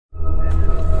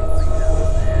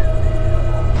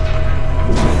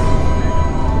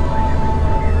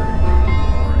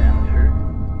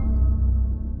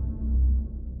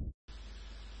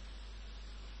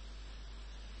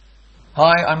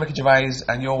Hi, I'm Ricky Gervais,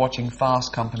 and you're watching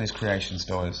Fast Company's Creation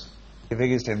Stories. The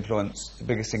biggest influence, the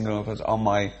biggest single influence on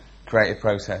my creative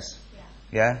process.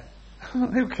 Yeah?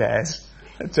 Who cares?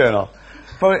 Turn off.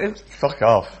 Fuck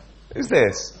off. Who's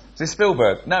this? Is this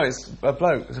Spielberg? No, it's a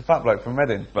bloke. It's a fat bloke from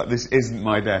Reading. But this isn't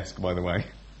my desk, by the way.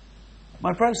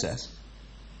 My process?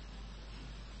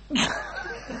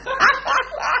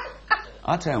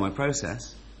 I'll tell you my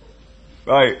process.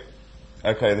 Right.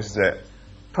 Okay, this is it.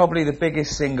 Probably the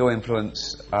biggest single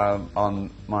influence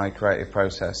on my creative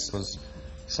process was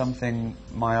something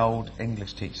my old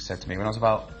English teacher said to me when I was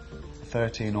about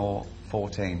 13 or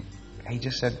 14. He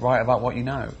just said, write about what you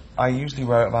know. I usually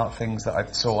wrote about things that I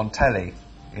saw on telly.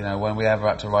 You know, when we ever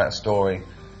had to write a story,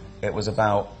 it was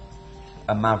about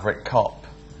a maverick cop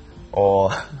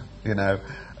or, you know,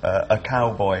 a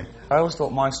cowboy. I always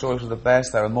thought my stories were the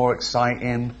best, they were more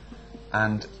exciting,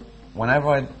 and whenever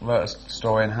I wrote a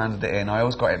story and handed it in, I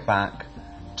always got it back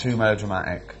too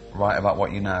melodramatic, write about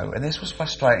what you know. And this was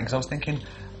frustrating because I was thinking,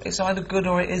 it's either good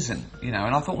or it isn't, you know,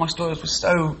 and I thought my stories were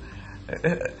so...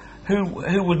 who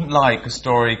wouldn't like a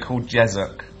story called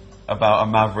Jessup about a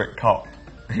maverick cop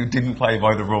who didn't play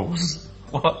by the rules?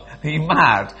 What? Are you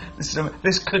mad?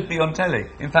 This could be on telly.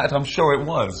 In fact, I'm sure it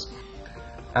was.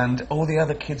 And all the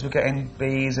other kids were getting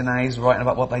B's and A's writing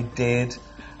about what they did.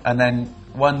 And then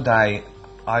one day,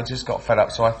 I just got fed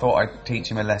up, so I thought I'd teach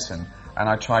him a lesson. And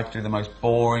I tried to do the most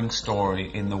boring story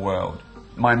in the world.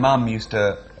 My mum used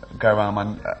to go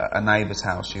around a neighbour's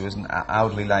house. She was an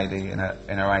elderly lady in her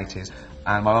 80s.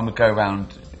 And my mum would go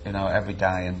around, you know, every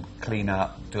day and clean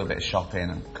up, do a bit of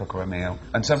shopping and cook her a meal.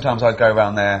 And sometimes I'd go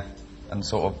around there and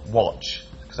sort of watch,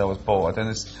 because I was bored. And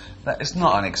it's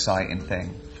not an exciting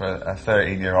thing for a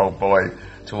 13-year-old boy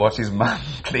to watch his mum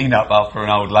clean up after an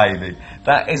old lady.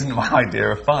 That isn't my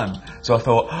idea of fun. So I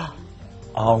thought,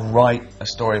 I'll write a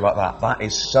story about that. That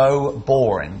is so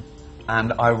boring.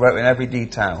 And I wrote in every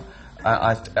detail.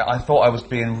 I thought I was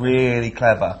being really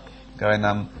clever. Going,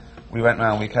 we went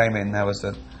round, we came in, there was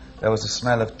a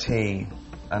smell of tea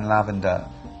and lavender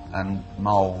and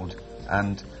mould.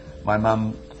 And my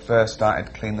mum first started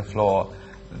to clean the floor.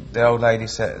 The old lady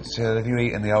said, have you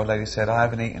eaten? The old lady said, I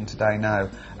haven't eaten today, no.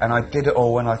 And I did it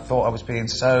all when I thought I was being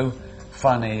so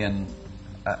funny and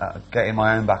getting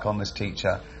my own back on this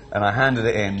teacher. And I handed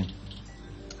it in,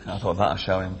 and I thought that'll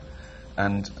show him.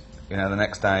 And, you know, the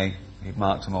next day, he'd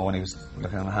marked them all when he was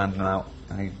looking on the handing them out,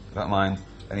 and he got mine,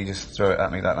 and he just threw it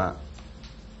at me like that.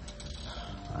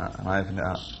 And I opened it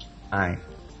up, A.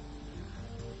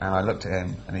 And I looked at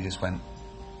him, and he just went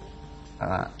like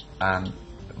that. And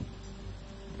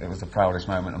it was the proudest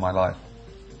moment of my life.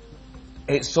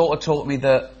 It sort of taught me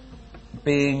that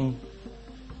being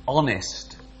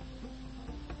honest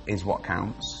is what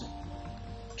counts.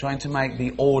 Trying to make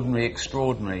the ordinary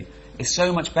extraordinary is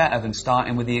so much better than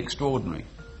starting with the extraordinary,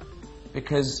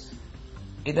 because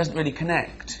it doesn't really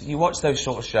connect. You watch those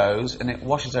sort of shows and it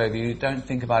washes over you, don't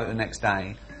think about it the next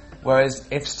day. Whereas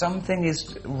if something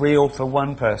is real for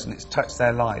one person, it's touched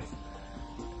their life.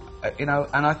 You know,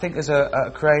 and I think as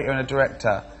a creator and a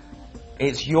director,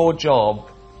 it's your job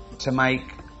to make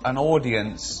an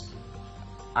audience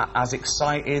as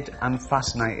excited and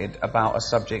fascinated about a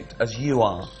subject as you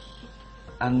are.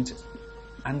 And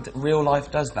real life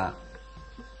does that.